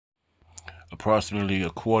approximately a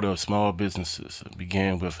quarter of small businesses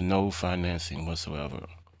began with no financing whatsoever.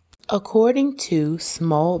 According to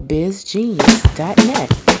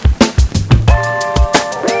smallbizgenius.net.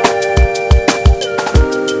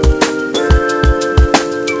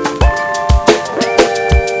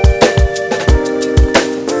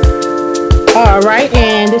 All right,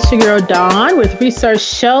 and this is your girl Dawn with Research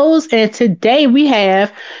Shows, and today we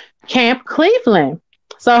have Camp Cleveland.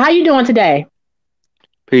 So how you doing today?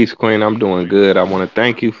 Peace, Queen. I'm doing good. I want to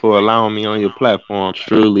thank you for allowing me on your platform.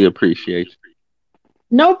 Truly appreciate you.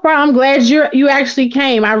 No problem. I'm glad you actually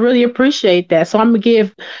came. I really appreciate that. So I'm gonna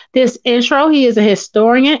give this intro. He is a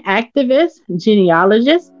historian, activist,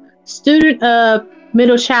 genealogist, student of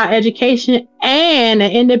middle child education, and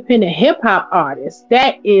an independent hip hop artist.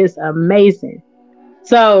 That is amazing.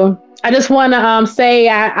 So I just want to say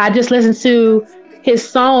I just listened to his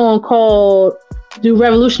song called "Do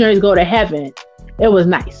Revolutionaries Go to Heaven." It was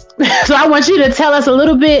nice. So I want you to tell us a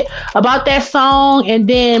little bit about that song, and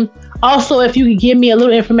then also if you could give me a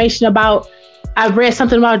little information about, I've read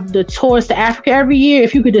something about the tours to Africa every year.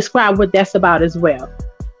 If you could describe what that's about as well.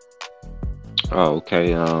 Oh,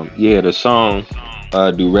 okay. Yeah, the song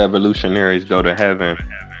 "Do Revolutionaries Go to Heaven."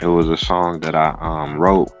 It was a song that I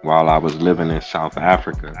wrote while I was living in South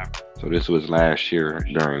Africa. So this was last year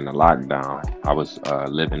during the lockdown. I was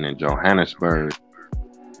living in Johannesburg,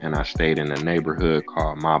 and I stayed in a neighborhood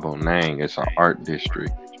called Mabonang. It's an art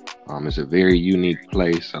district. It's a very unique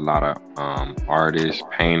place. A lot of artists,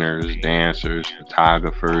 painters, dancers,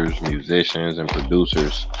 photographers, musicians, and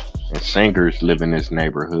producers and singers live in this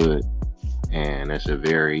neighborhood. And it's a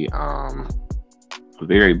very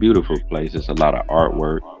beautiful place. It's a lot of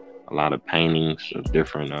artwork, a lot of paintings of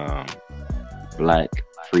different Black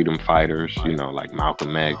freedom fighters, like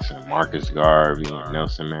Malcolm X and Marcus Garvey and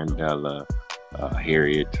Nelson Mandela,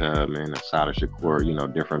 Harriet Tubman, Assata Shakur,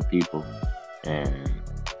 different people. And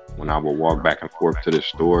when I would walk back and forth to the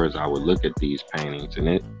stores, I would look at these paintings, and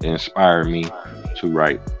it inspired me to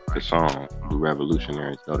write the song, "The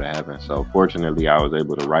Revolutionaries Go to Heaven." So fortunately, I was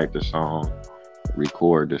able to write the song,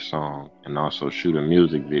 record the song, and also shoot a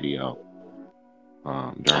music video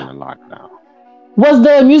during the lockdown. Was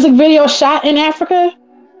the music video shot in Africa?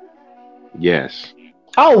 Yes.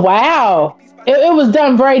 Oh, wow. It was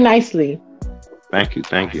done very nicely. Thank you.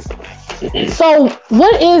 So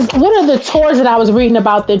what are the tours that I was reading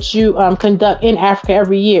about that you conduct in Africa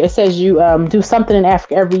every year? It says you do something in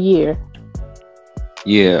Africa every year.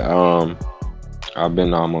 Yeah, I've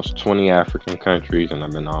been to almost 20 African countries, and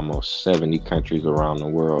I've been to almost 70 countries around the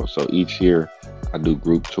world. So each year I do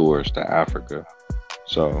group tours to Africa.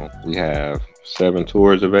 So we have 7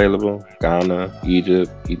 tours available: Ghana,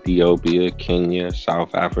 Egypt, Ethiopia, Kenya,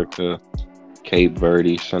 South Africa, Cape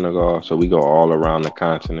Verde, Senegal. So we go all around the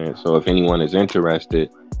continent. So if anyone is interested,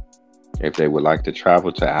 if they would like to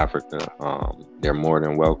travel to Africa, they're more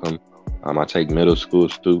than welcome. I take middle school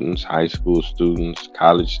students, high school students,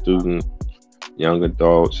 college students, young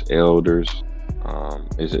adults, elders.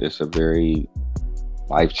 It's a very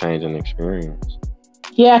life-changing experience.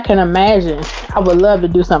 Yeah, I can imagine. I would love to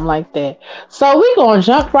do something like that. So we're going to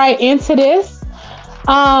jump right into this.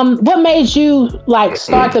 What made you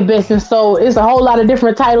start the business? So it's a whole lot of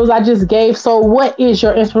different titles I just gave. So what is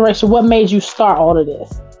your inspiration? What made you start all of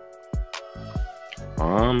this? A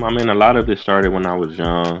lot of it started when I was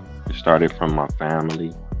young. It started from my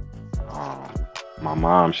family. My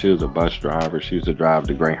mom, she was a bus driver. She used to drive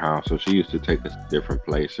the Greyhound. So she used to take us to different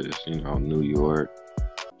places, New York,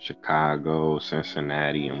 Chicago,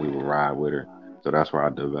 Cincinnati, and we would ride with her. So that's where I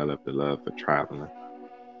developed the love for traveling.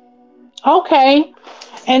 Okay.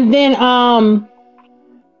 And then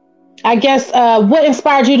I guess what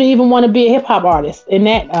inspired you to even want to be a hip hop artist in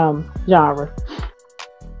that genre?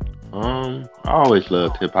 I always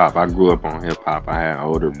loved hip hop. I grew up on hip hop. I had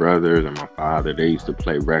older brothers, and my father, they used to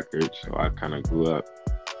play records. So I kind of grew up,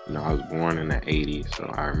 I was born in the 80s. So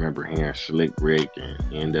I remember hearing Slick Rick and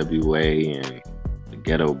NWA and the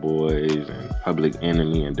Ghetto Boys and Public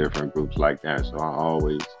Enemy and different groups like that. So I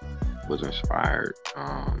always was inspired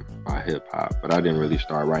by hip hop, but I didn't really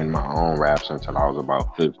start writing my own raps until I was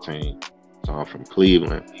about 15. So I'm from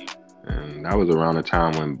Cleveland, and that was around the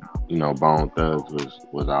time when Bone Thugs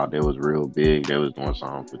was out. They was real big. They was doing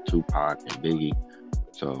songs with Tupac and Biggie.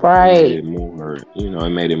 So right. It made it more, it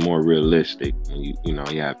made it more realistic. And you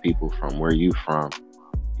have people from where you from,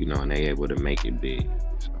 and they able to make it big.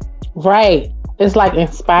 So. Right. It's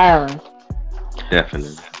inspiring.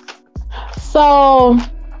 Definitely. So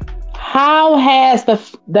how has the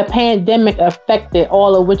pandemic affected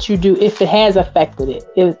all of what you do, if it has affected it?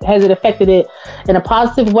 Has it affected it in a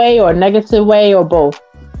positive way or a negative way or both?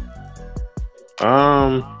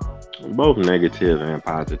 Both negative and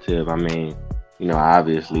positive. I mean,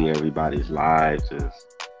 obviously everybody's lives is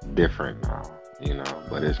different now,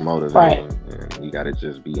 but it's Right. motivating, and you got to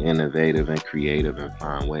just be innovative and creative and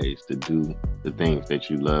find ways to do the things that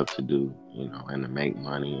you love to do, and to make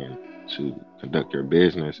money and to conduct your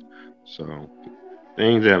business. So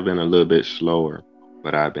things have been a little bit slower,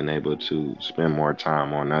 but I've been able to spend more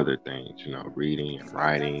time on other things, reading and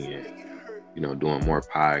writing and, doing more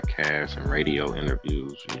podcasts and radio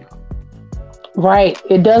interviews. Right.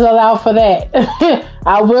 It does allow for that.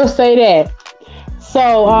 I will say that.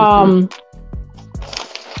 So, Hmm.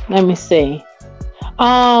 let me see.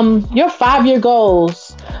 Your 5-year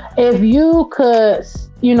goals. If you could,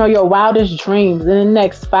 your wildest dreams in the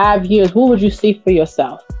next 5 years, what would you see for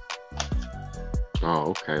yourself? Oh,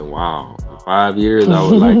 okay. Wow. In 5 years, I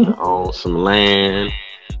would like to own some land.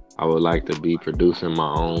 I would like to be producing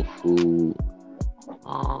my own food.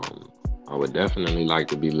 Um, I would definitely like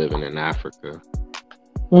to be living in Africa,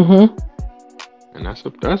 Mm-hmm. and that's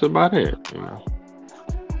about it.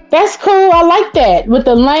 That's cool. I like that. With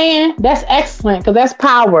the land, that's excellent because that's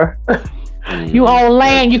power. You Hmm. own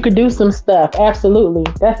land, you could do some stuff. Absolutely.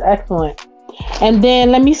 That's excellent. And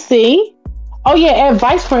then let me see. Oh yeah,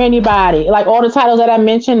 advice for anybody. Like all the titles that I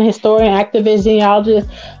mentioned, historian, activist, genealogist,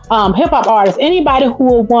 hip hop artist, anybody who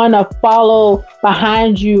will want to follow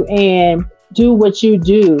behind you and do what you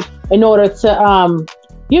do in order to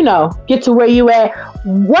get to where you at.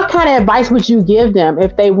 What kind of advice would you give them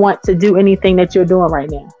if they want to do anything that you're doing right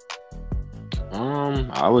now?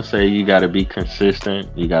 I would say you got to be consistent.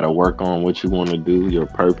 You got to work on what you want to do, your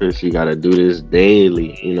purpose. You got to do this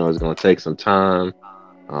daily. It's gonna take some time.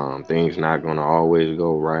 Things not gonna always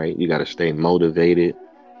go right. You got to stay motivated.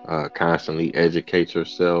 Constantly educate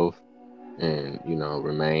yourself, and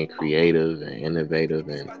remain creative and innovative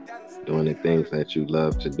and doing the things that you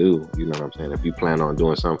love to do. You know what I'm saying? If you plan on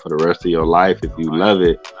doing something for the rest of your life, if you love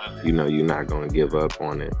it, you're not going to give up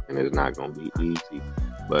on it, and it's not going to be easy.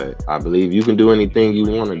 But I believe you can do anything you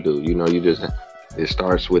want to do. It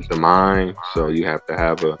starts with the mind. So you have to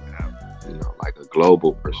have like a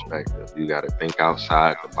global perspective. You got to think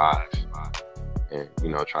outside the box, and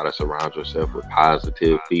try to surround yourself with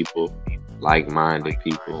positive people, like-minded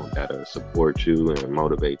people that support you and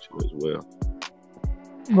motivate you as well.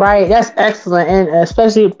 Right, that's excellent, and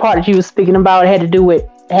especially the part that you were speaking about had to do with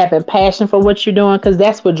having passion for what you're doing because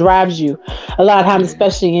that's what drives you a lot of times, Yeah.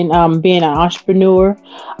 especially in being an entrepreneur.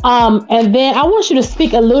 And then I want you to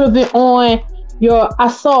speak a little bit on your. I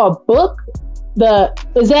saw a book. The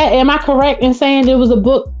is that am I correct in saying there was a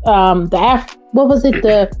book? What was it?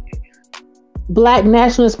 The Black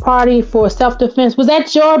Nationalist Party for Self Defense. Was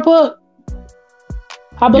that your book?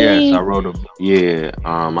 I Yes, I believe. wrote a yeah.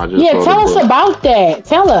 I just Yeah, wrote a tell us book. about that.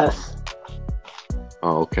 Tell us.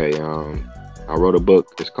 Oh, okay. I wrote a book.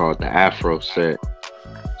 It's called the Afro Set.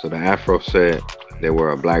 So the Afro Set, they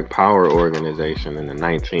were a Black Power organization in the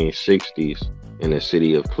 1960s in the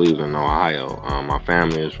city of Cleveland, Ohio. My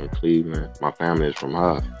family is from Cleveland. My family is from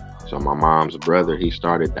Huff. So my mom's brother, he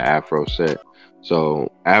started the Afro Set.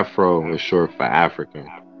 So Afro is short for African.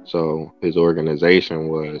 So his organization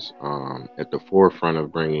was at the forefront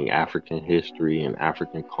of bringing African history and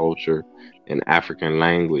African culture and African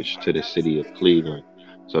language to the city of Cleveland.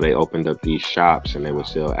 So they opened up these shops and they would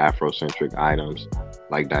sell Afrocentric items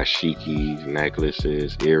like dashikis,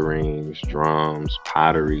 necklaces, earrings, drums,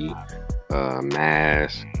 pottery,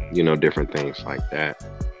 masks, different things like that.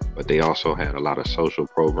 But they also had a lot of social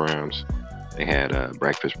programs. They had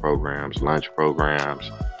breakfast programs, lunch programs.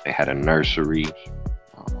 They had a nursery.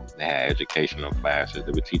 They had educational classes.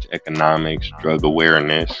 They would teach economics, drug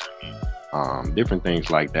awareness, different things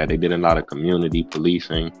like that. They did a lot of community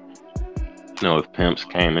policing. If pimps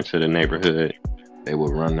came into the neighborhood, they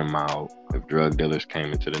would run them out. If drug dealers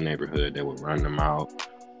came into the neighborhood, they would run them out.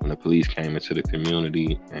 When the police came into the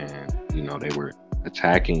community and, they were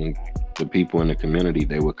attacking the people in the community,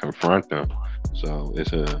 they would confront them. So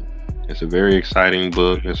it's a very exciting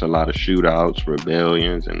book. There's a lot of shootouts,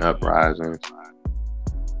 rebellions, and uprisings.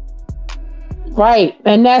 Right,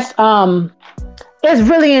 and that's it's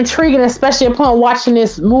really intriguing, especially upon watching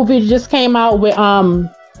this movie that just came out with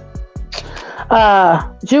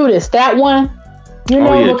Judas. That one,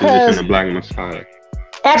 Oh yeah, Judas and because the Black Messiah.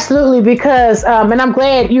 absolutely because and I'm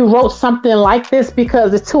glad you wrote something like this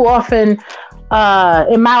because it's too often,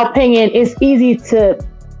 in my opinion, it's easy to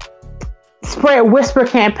spread whisper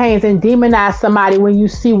campaigns and demonize somebody when you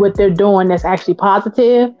see what they're doing that's actually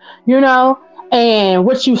positive, you know? And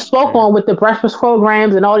what you spoke Yeah. on with the breakfast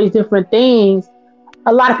programs and all these different things,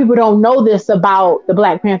 a lot of people don't know this about the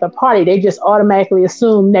Black Panther Party. They just automatically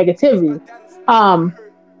assume negativity. Um,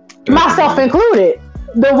 Myself Definitely. included.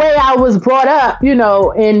 the way I was brought up,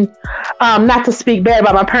 and not to speak bad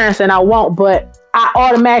about my parents, and I won't, but I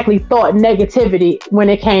automatically thought negativity when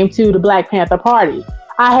it came to the Black Panther Party.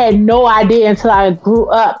 I had no idea until I grew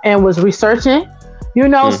up and was researching,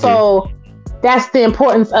 so that's the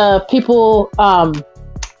importance of people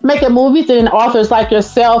making movies and authors like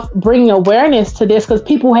yourself bringing awareness to this, because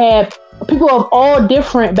people of all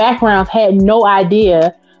different backgrounds had no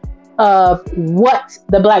idea of what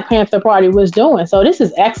the Black Panther Party was doing. So this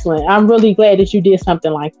is excellent. I'm really glad that you did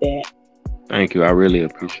something like that. Thank you. I really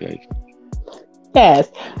appreciate it. Yes.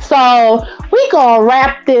 So we gonna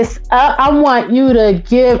wrap this up. I want you to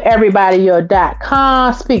give everybody your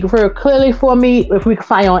 .com. Speak real clearly for me. If we can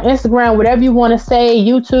find you on Instagram, whatever you want to say,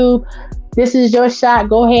 YouTube. This is your shot.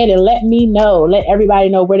 Go ahead and let me know. Let everybody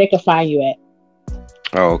know where they can find you at.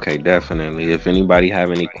 Oh, okay, definitely. If anybody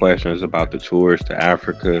have any questions about the tours to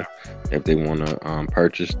Africa, if they want to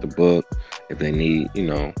purchase the book, if they need,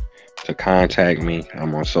 to contact me,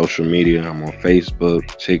 I'm on social media. I'm on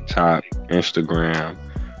Facebook, TikTok, Instagram,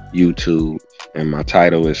 YouTube, and my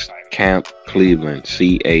title is Camp Cleveland,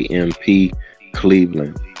 CAMP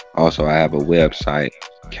Cleveland. Also, I have a website,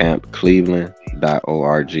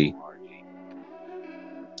 campcleveland.org.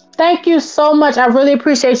 Thank you so much. I really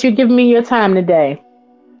appreciate you giving me your time today.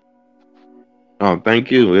 Oh, thank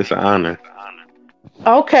you. It's an honor.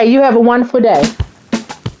 Okay, you have a wonderful day.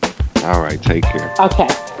 All right, take care. Okay.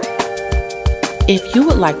 If you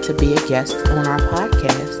would like to be a guest on our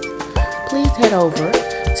podcast, please head over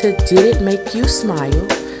to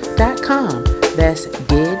diditmakeyousmile.com. That's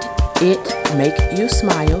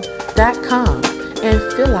diditmakeyousmile.com and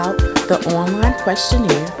fill out the online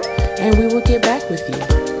questionnaire, and we will get back with you.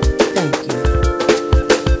 Thank you.